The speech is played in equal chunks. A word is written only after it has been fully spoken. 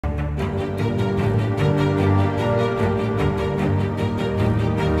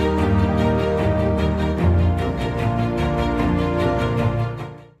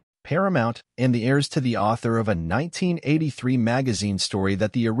Paramount, and the heirs to the author of a 1983 magazine story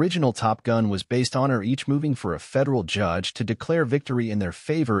that the original Top Gun was based on are each moving for a federal judge to declare victory in their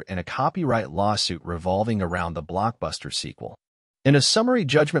favor in a copyright lawsuit revolving around the blockbuster sequel. In a summary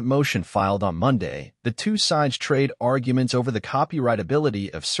judgment motion filed on Monday, the two sides trade arguments over the copyrightability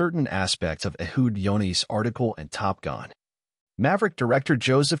of certain aspects of Ehud Yoni's article and Top Gun. Maverick director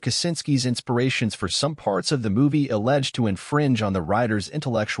Joseph Kosinski's inspirations for some parts of the movie alleged to infringe on the writer's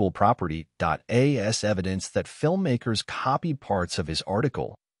intellectual property. As evidence that filmmakers copied parts of his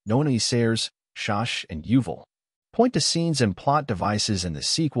article, known as Heirs, Shash, and Yuval, point to scenes and plot devices in the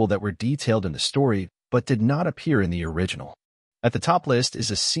sequel that were detailed in the story but did not appear in the original. At the top list is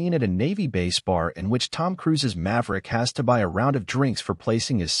a scene at a Navy base bar in which Tom Cruise's Maverick has to buy a round of drinks for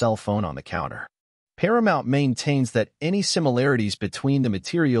placing his cell phone on the counter. Paramount maintains that any similarities between the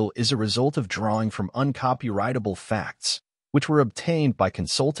material is a result of drawing from uncopyrightable facts, which were obtained by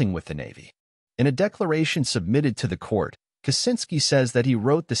consulting with the Navy. In a declaration submitted to the court, Kosinski says that he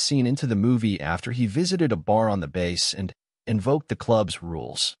wrote the scene into the movie after he visited a bar on the base and invoked the club's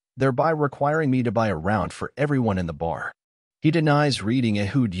rules, thereby requiring me to buy a round for everyone in the bar. He denies reading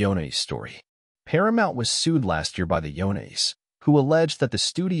Ehud Yoni's story. Paramount was sued last year by the Yonis, who alleged that the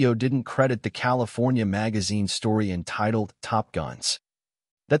studio didn't credit the California magazine story entitled Top Guns,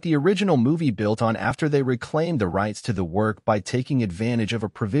 that the original movie built on after they reclaimed the rights to the work by taking advantage of a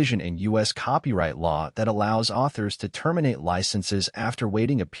provision in U.S. copyright law that allows authors to terminate licenses after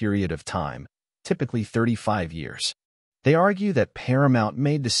waiting a period of time, typically 35 years. They argue that Paramount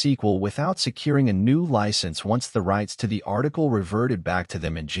made the sequel without securing a new license once the rights to the article reverted back to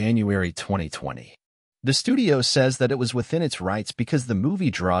them in January 2020. The studio says that it was within its rights because the movie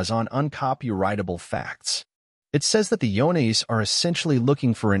draws on uncopyrightable facts. It says that the Yonis are essentially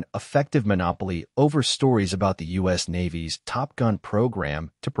looking for an effective monopoly over stories about the U.S. Navy's Top Gun program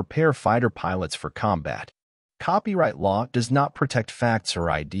to prepare fighter pilots for combat. Copyright law does not protect facts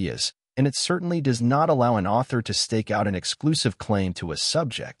or ideas, and it certainly does not allow an author to stake out an exclusive claim to a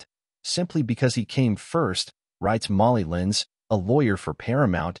subject, simply because he came first, writes Molly Lenz, a lawyer for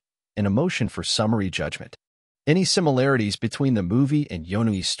Paramount, in a motion for summary judgment. Any similarities between the movie and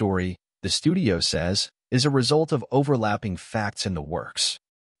Yoni's story, the studio says, is a result of overlapping facts in the works.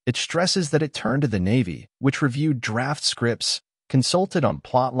 It stresses that it turned to the Navy, which reviewed draft scripts, consulted on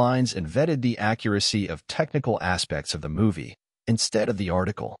plot lines, and vetted the accuracy of technical aspects of the movie, instead of the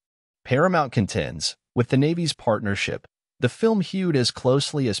article. Paramount contends, with the Navy's partnership, the film hewed as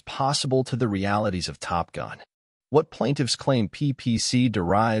closely as possible to the realities of Top Gun. What plaintiffs claim PPC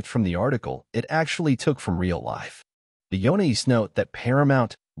derived from the article, it actually took from real life. The Yonis note that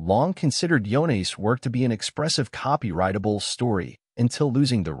Paramount long considered Yoni's work to be an expressive copyrightable story until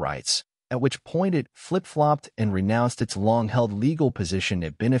losing the rights, at which point it flip-flopped and renounced its long-held legal position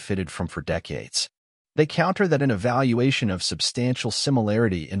it benefited from for decades. They counter that an evaluation of substantial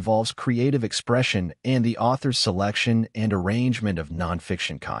similarity involves creative expression and the author's selection and arrangement of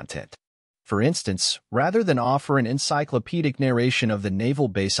nonfiction content. For instance, rather than offer an encyclopedic narration of the naval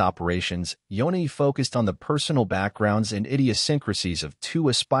base operations, Yoni focused on the personal backgrounds and idiosyncrasies of two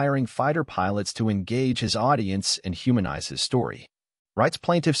aspiring fighter pilots to engage his audience and humanize his story, writes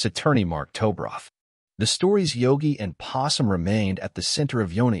plaintiff's attorney Mark Tobroff. The story's Yogi and Possum remained at the center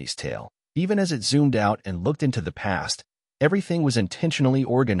of Yoni's tale. Even as it zoomed out and looked into the past, everything was intentionally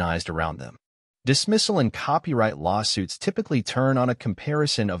organized around them. Dismissal in copyright lawsuits typically turn on a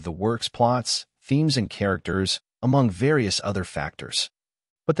comparison of the work's plots, themes, and characters, among various other factors.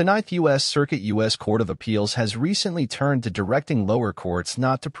 But the Ninth U.S. Circuit U.S. Court of Appeals has recently turned to directing lower courts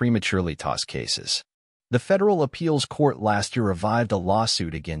not to prematurely toss cases. The Federal Appeals Court last year revived a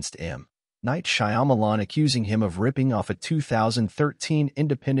lawsuit against M. Night Shyamalan accusing him of ripping off a 2013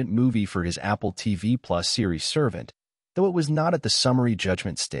 independent movie for his Apple TV Plus series Servant, though it was not at the summary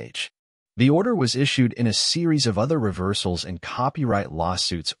judgment stage. The order was issued in a series of other reversals and copyright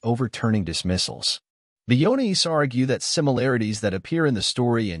lawsuits overturning dismissals. The Yonis argue that similarities that appear in the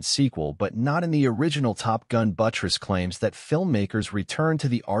story and sequel but not in the original Top Gun buttress claims that filmmakers return to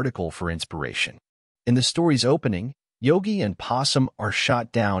the article for inspiration. In the story's opening, Yogi and Possum are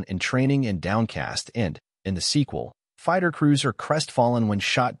shot down in training in Downcast and, in the sequel, fighter crews are crestfallen when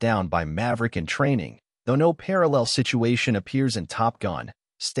shot down by Maverick in training, though no parallel situation appears in Top Gun,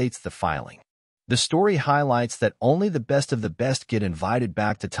 states the filing. The story highlights that only the best of the best get invited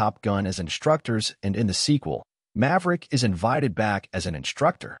back to Top Gun as instructors, and in the sequel, Maverick is invited back as an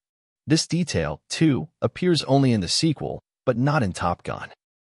instructor. This detail, too, appears only in the sequel, but not in Top Gun.